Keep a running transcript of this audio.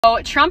So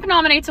Trump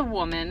nominates a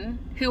woman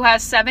who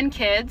has 7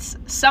 kids,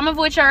 some of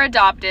which are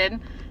adopted,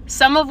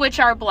 some of which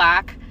are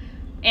black,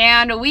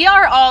 and we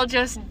are all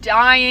just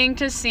dying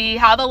to see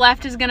how the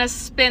left is going to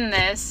spin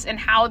this and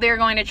how they're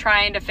going to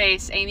try and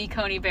deface Amy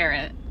Coney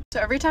Barrett.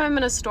 So every time I'm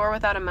in a store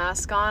without a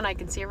mask on, I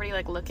can see everybody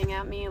like looking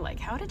at me like,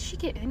 how did she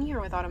get in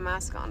here without a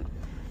mask on?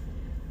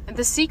 And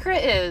the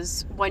secret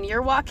is when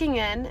you're walking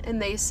in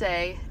and they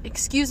say,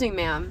 "Excuse me,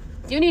 ma'am,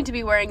 you need to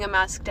be wearing a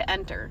mask to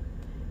enter."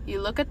 You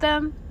look at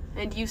them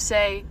and you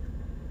say,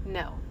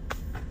 "No."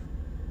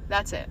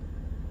 That's it.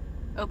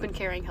 Open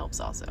caring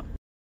helps also.